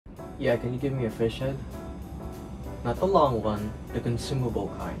Yeah, can you give me a fish head? Not the long one, the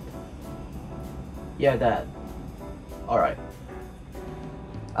consumable kind. Yeah, that. Alright.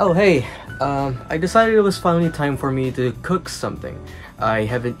 Oh hey, I decided it was finally time for me to cook something. I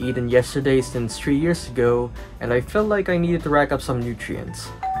haven't eaten yesterday since 3 years ago, and I felt like I needed to rack up some nutrients.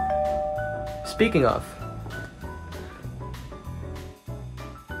 Speaking of,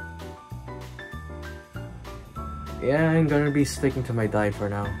 yeah, I'm gonna be sticking to my diet for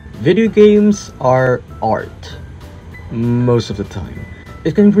now. Video games are art. Most of the time.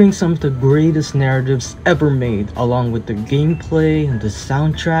 It can bring some of the greatest narratives ever made, along with the gameplay and the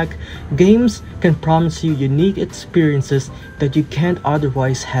soundtrack. Games can promise you unique experiences that you can't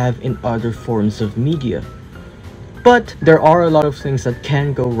otherwise have in other forms of media. But there are a lot of things that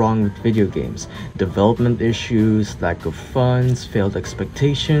can go wrong with video games. Development issues, lack of funds, failed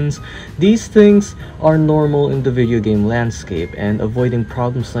expectations. These things are normal in the video game landscape, and avoiding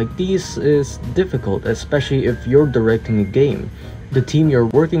problems like these is difficult, especially if you're directing a game. The team you're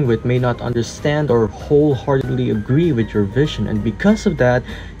working with may not understand or wholeheartedly agree with your vision, and because of that,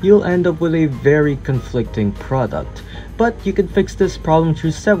 you'll end up with a very conflicting product. But you can fix this problem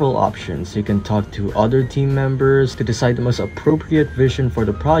through several options. You can talk to other team members to decide the most appropriate vision for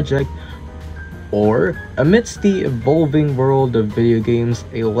the project, or amidst the evolving world of video games,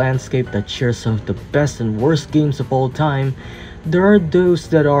 a landscape that shares some of the best and worst games of all time, there are those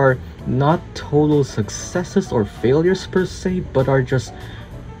that are not total successes or failures per se, but are just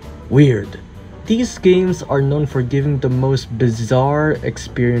weird. These games are known for giving the most bizarre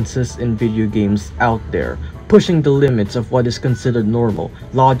experiences in video games out there. Pushing the limits of what is considered normal,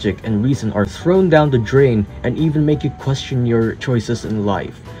 logic and reason are thrown down the drain and even make you question your choices in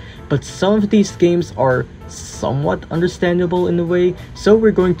life. But some of these games are somewhat understandable in a way, so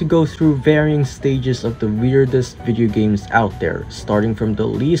we're going to go through varying stages of the weirdest video games out there, starting from the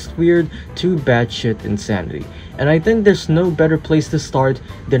least weird to batshit insanity. And I think there's no better place to start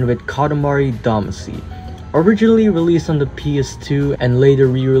than with Katamari Damacy. Originally released on the PS2 and later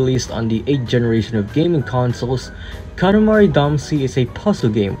re-released on the 8th generation of gaming consoles, Katamari Damacy is a puzzle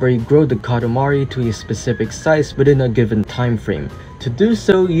game where you grow the Katamari to a specific size within a given time frame. To do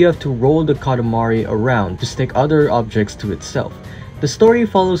so, you have to roll the Katamari around to stick other objects to itself. The story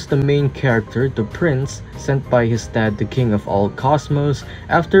follows the main character, the prince, sent by his dad, the king of all cosmos,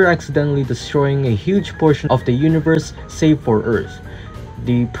 after accidentally destroying a huge portion of the universe save for Earth.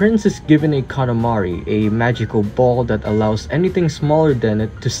 The prince is given a Katamari, a magical ball that allows anything smaller than it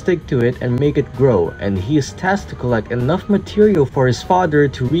to stick to it and make it grow, and he is tasked to collect enough material for his father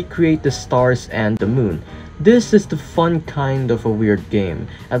to recreate the stars and the moon. This is the fun kind of a weird game.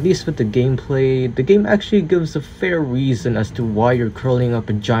 At least with the gameplay, the game actually gives a fair reason as to why you're curling up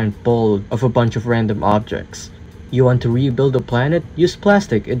a giant ball of a bunch of random objects. You want to rebuild a planet? Use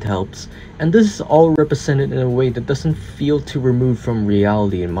plastic, it helps. And this is all represented in a way that doesn't feel too removed from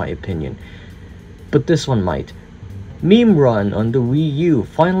reality in my opinion. But this one might. Meme Run on the Wii U.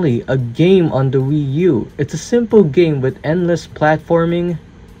 Finally, a game on the Wii U. It's a simple game with endless platforming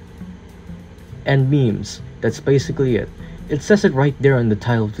and memes. That's basically it. It says it right there on the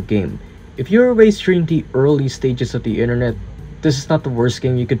title of the game. If you're raised during the early stages of the internet, this is not the worst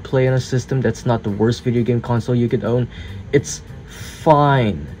game you could play on a system. That's not the worst video game console you could own. It's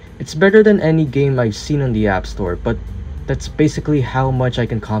fine. It's better than any game I've seen on the App Store, but that's basically how much I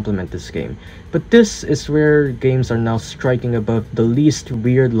can compliment this game. But this is where games are now striking above the least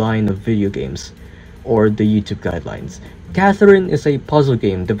weird line of video games, or the YouTube guidelines. Catherine is a puzzle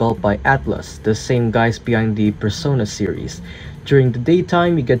game developed by Atlus, the same guys behind the Persona series. During the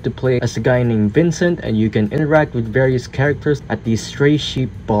daytime, you get to play as a guy named Vincent, and you can interact with various characters at the Stray Sheep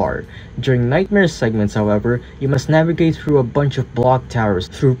bar. During nightmare segments, however, you must navigate through a bunch of block towers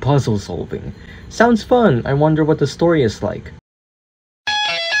through puzzle solving. Sounds fun! I wonder what the story is like.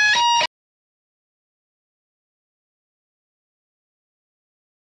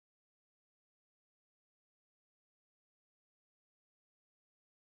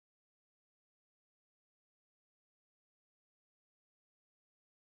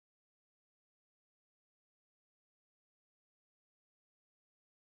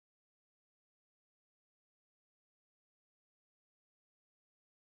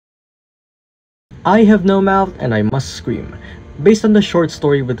 I Have No Mouth and I Must Scream. Based on the short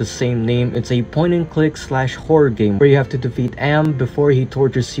story with the same name, it's a point-and-click / horror game where you have to defeat Am before he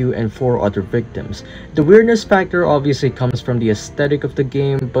tortures you and 4 other victims. The weirdness factor obviously comes from the aesthetic of the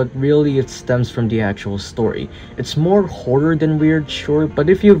game, but really it stems from the actual story. It's more horror than weird, sure, but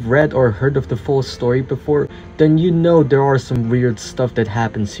if you've read or heard of the full story before, then you know there are some weird stuff that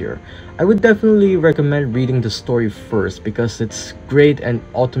happens here. I would definitely recommend reading the story first because it's great and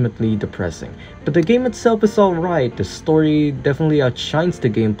ultimately depressing. But the game itself is alright, the story definitely outshines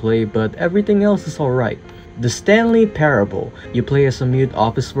the gameplay, but everything else is alright. The Stanley Parable. You play as a mute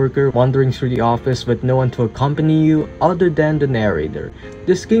office worker wandering through the office with no one to accompany you other than the narrator.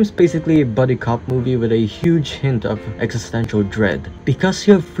 This game's basically a buddy cop movie with a huge hint of existential dread. Because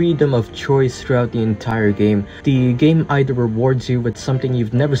you have freedom of choice throughout the entire game, the game either rewards you with something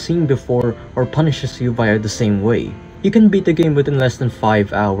you've never seen before or punishes you via the same way. You can beat the game within less than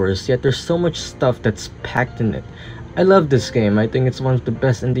 5 hours, yet there's so much stuff that's packed in it. I love this game. I think it's one of the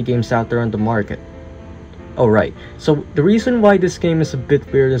best indie games out there on the market. Alright, so the reason why this game is a bit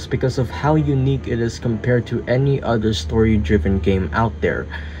weird is because of how unique it is compared to any other story-driven game out there.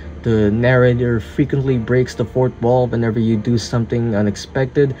 The narrator frequently breaks the fourth wall whenever you do something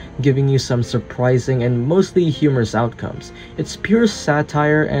unexpected, giving you some surprising and mostly humorous outcomes. It's pure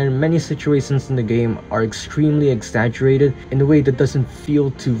satire, and many situations in the game are extremely exaggerated in a way that doesn't feel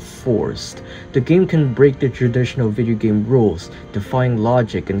too forced. The game can break the traditional video game rules, defying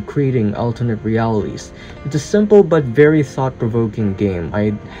logic and creating alternate realities. It's a simple but very thought-provoking game. I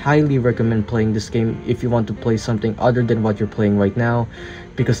highly recommend playing this game if you want to play something other than what you're playing right now,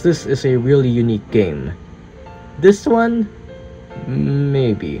 because this is a really unique game. This one?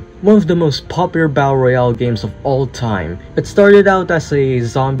 Maybe. One of the most popular battle royale games of all time. It started out as a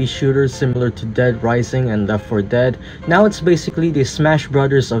zombie shooter similar to Dead Rising and Left 4 Dead. Now it's basically the Smash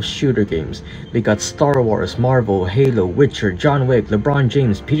Brothers of shooter games. We got Star Wars, Marvel, Halo, Witcher, John Wick, LeBron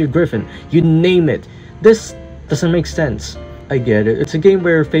James, Peter Griffin, you name it. This doesn't make sense. I get it, it's a game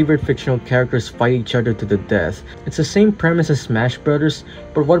where your favorite fictional characters fight each other to the death. It's the same premise as Smash Brothers,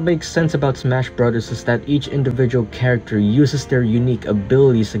 but what makes sense about Smash Brothers is that each individual character uses their unique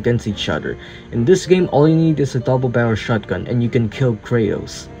abilities against each other. In this game, all you need is a double barrel shotgun and you can kill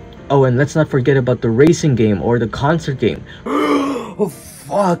Kratos. Oh, and let's not forget about the racing game or the concert game. Oh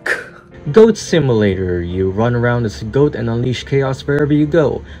fuck! Goat Simulator. You run around as a goat and unleash chaos wherever you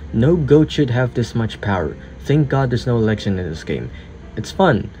go. No goat should have this much power. Thank God there's no election in this game. It's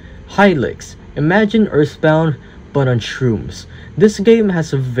fun. Hylix. Imagine Earthbound, but on shrooms. This game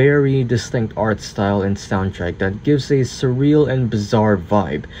has a very distinct art style and soundtrack that gives a surreal and bizarre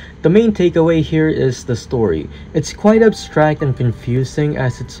vibe. The main takeaway here is the story. It's quite abstract and confusing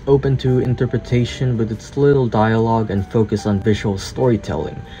as it's open to interpretation with its little dialogue and focus on visual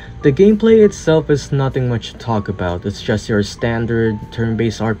storytelling. The gameplay itself is nothing much to talk about, it's just your standard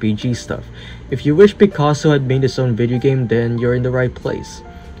turn-based RPG stuff. If you wish Picasso had made his own video game, then you're in the right place.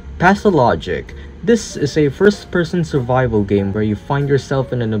 Pathologic. This is a first-person survival game where you find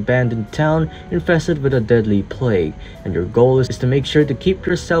yourself in an abandoned town infested with a deadly plague, and your goal is to make sure to keep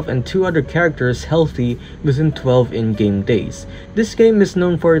yourself and 2 other characters healthy within 12 in-game days. This game is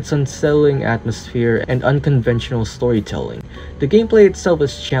known for its unsettling atmosphere and unconventional storytelling. The gameplay itself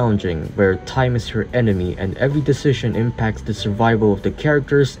is challenging, where time is your enemy and every decision impacts the survival of the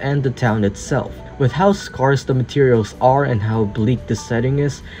characters and the town itself. With how scarce the materials are and how bleak the setting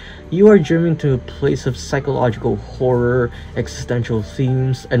is, you are driven to a place of psychological horror, existential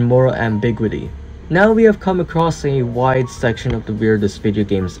themes, and moral ambiguity. Now we have come across a wide section of the weirdest video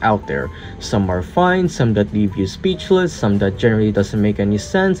games out there. Some are fine, some that leave you speechless, some that generally doesn't make any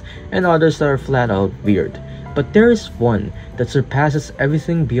sense, and others that are flat out weird. But there is one that surpasses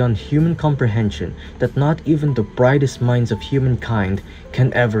everything beyond human comprehension that not even the brightest minds of humankind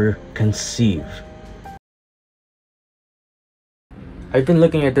can ever conceive. I've been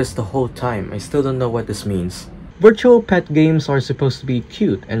looking at this the whole time. I still don't know what this means. Virtual pet games are supposed to be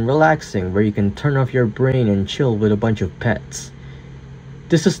cute and relaxing, where you can turn off your brain and chill with a bunch of pets.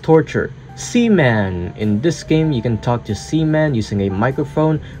 This is torture. Seaman. In this game, you can talk to Seaman using a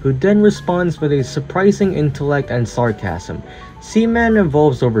microphone, who then responds with a surprising intellect and sarcasm. Seaman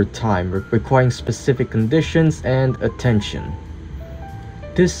evolves over time, requiring specific conditions and attention.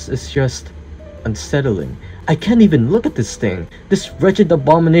 This is just unsettling. I can't even look at this thing. This wretched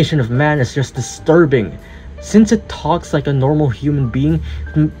abomination of man is just disturbing. Since it talks like a normal human being,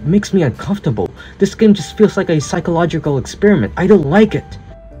 it makes me uncomfortable. This game just feels like a psychological experiment. I don't like it.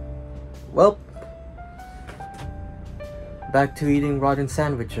 Well, back to eating rotten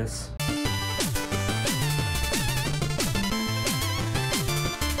sandwiches.